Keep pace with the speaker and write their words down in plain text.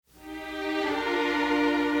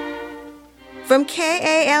From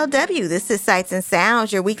KALW, this is Sights and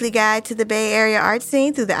Sounds, your weekly guide to the Bay Area art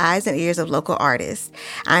scene through the eyes and ears of local artists.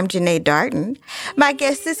 I'm Janae Darton. My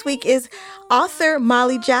guest this week is author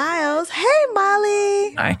Molly Giles. Hey,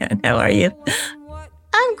 Molly. Hi, how are you?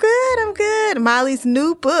 I'm good. Molly's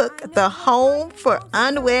new book, The Home for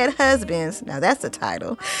Unwed Husbands, now that's the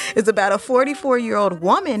title, is about a 44-year-old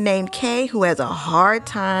woman named Kay who has a hard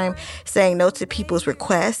time saying no to people's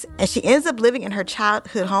requests, and she ends up living in her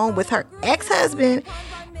childhood home with her ex-husband,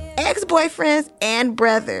 ex-boyfriends, and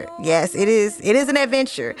brother. Yes, it is an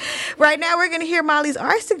adventure. Right now, we're going to hear Molly's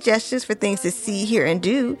art suggestions for things to see, hear, and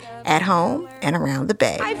do at home and around the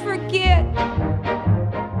Bay. I forget.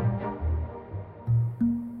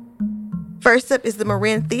 First up is the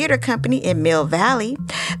Marin Theater Company in Mill Valley.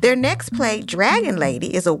 Their next play, Dragon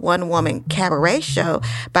Lady, is a one-woman cabaret show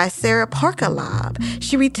by Sarah Porkalab.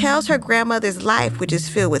 She retells her grandmother's life, which is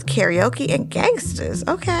filled with karaoke and gangsters.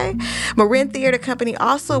 Okay. Marin Theater Company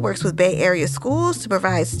also works with Bay Area schools to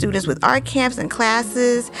provide students with art camps and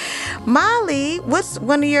classes. Molly, what's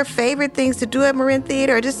one of your favorite things to do at Marin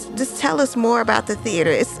Theater? Or just tell us more about the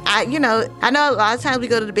theater. I know a lot of times we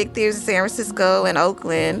go to the big theaters in San Francisco and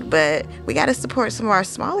Oakland, but we got to support some of our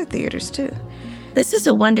smaller theaters too. This is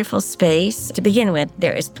a wonderful space. To begin with,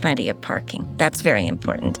 there is plenty of parking. That's very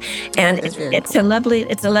important. And it's a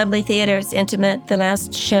lovely theater. It's intimate. The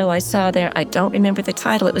last show I saw there, I don't remember the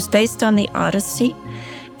title. It was based on the Odyssey.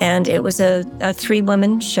 And it was a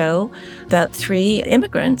three-woman show about three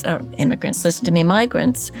migrants,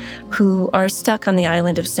 who are stuck on the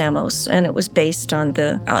island of Samos, and it was based on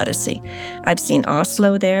the Odyssey. I've seen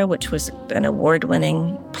Oslo there, which was an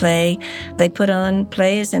award-winning play. They put on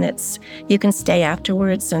plays, and you can stay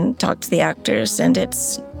afterwards and talk to the actors, and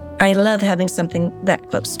I love having something that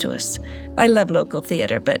close to us. I love local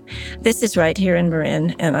theater, but this is right here in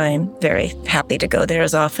Marin, and I'm very happy to go there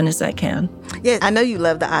as often as I can. Yeah, I know you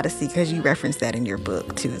love the Odyssey because you reference that in your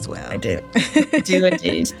book, too, as well. I do. I do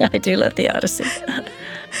indeed. I do love the Odyssey.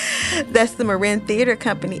 That's the Marin Theater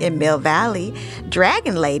Company in Mill Valley.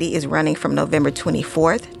 Dragon Lady is running from November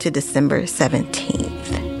 24th to December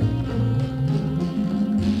 17th.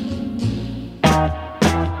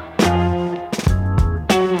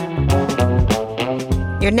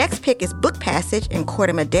 Your next pick is Book Passage in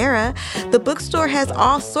Corte Madera. The bookstore has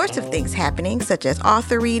all sorts of things happening, such as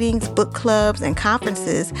author readings, book clubs, and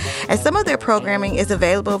conferences. And some of their programming is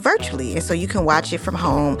available virtually, and so you can watch it from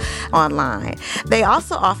home online. They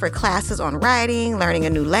also offer classes on writing, learning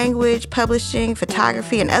a new language, publishing,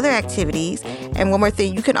 photography, and other activities. And one more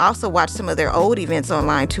thing, you can also watch some of their old events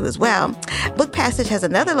online, too, as well. Book Passage has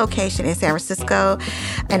another location in San Francisco,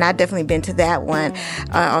 and I've definitely been to that one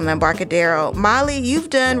on the Embarcadero. Molly,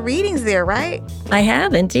 you've done readings there, right? I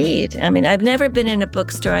have indeed. I mean, I've never been in a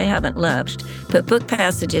bookstore I haven't loved, but Book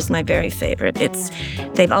Passage is my very favorite.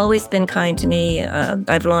 They've always been kind to me.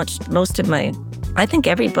 I've launched I think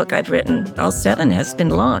every book I've written, all 7, has been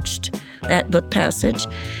launched at Book Passage.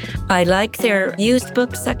 I like their used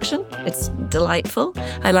book section. It's delightful.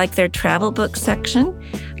 I like their travel book section.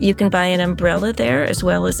 You can buy an umbrella there as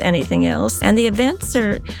well as anything else. And the events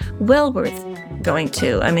are well worth going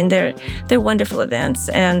to. I mean, they're wonderful events.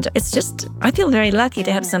 And it's just, I feel very lucky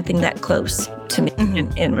to have something that close to me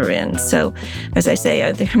in Marin. So, as I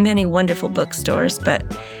say, there are many wonderful bookstores, but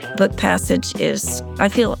Book Passage I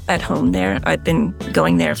feel at home there. I've been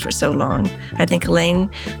going there for so long. I think Elaine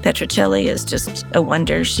Petrocelli is just a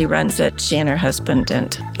wonder. She runs it, she and her husband,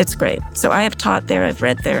 and it's great. So I have taught there, I've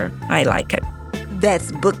read there, I like it.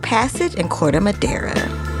 That's Book Passage in Corte Madera.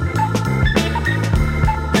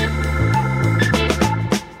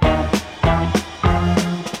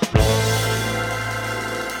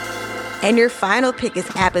 And your final pick is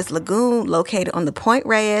Apis Lagoon, located on the Point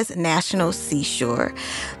Reyes National Seashore.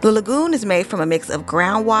 The lagoon is made from a mix of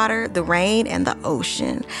groundwater, the rain, and the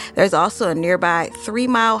ocean. There's also a nearby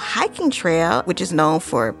 3-mile hiking trail, which is known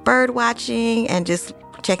for bird watching and just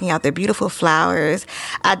checking out their beautiful flowers.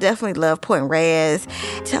 I definitely love Point Reyes.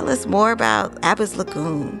 Tell us more about Apis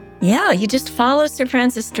Lagoon. Yeah, you just follow Sir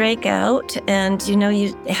Francis Drake out, and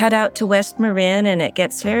you head out to West Marin, and it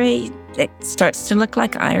starts to look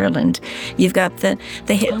like Ireland. You've got the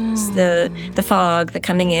hills, the fog, the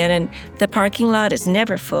coming in, and the parking lot is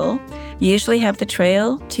never full. You usually have the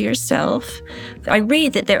trail to yourself. I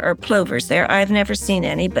read that there are plovers there. I've never seen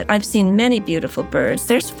any, but I've seen many beautiful birds.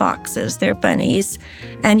 There's foxes, there are bunnies,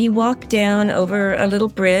 and you walk down over a little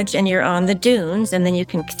bridge, and you're on the dunes, and then you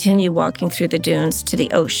can continue walking through the dunes to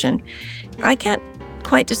the ocean. I can't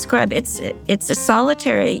quite describe. It's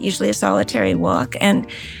usually a solitary walk, and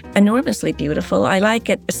enormously beautiful. I like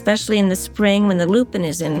it, especially in the spring when the lupin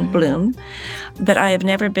is in bloom. But I have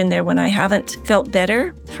never been there when I haven't felt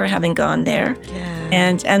better for having gone there.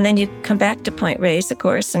 Yeah. And then you come back to Point Reyes, of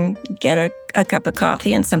course, and get a cup of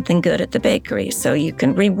coffee and something good at the bakery, so you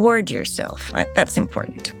can reward yourself. That's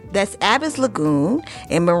important. That's Abbas Lagoon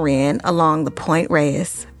in Marin along the Point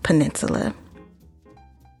Reyes Peninsula.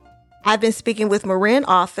 I've been speaking with Marin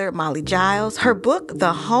author Molly Giles. Her book,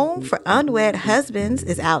 The Home for Unwed Husbands,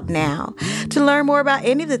 is out now. To learn more about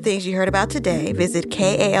any of the things you heard about today, visit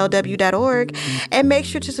KALW.org and make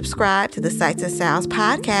sure to subscribe to the Sights and Sounds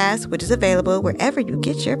podcast, which is available wherever you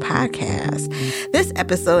get your podcasts. This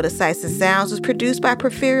episode of Sights and Sounds was produced by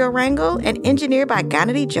Porfirio Rangel and engineered by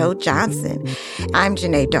Ganadi Joe Johnson. I'm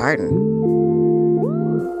Janae Darden.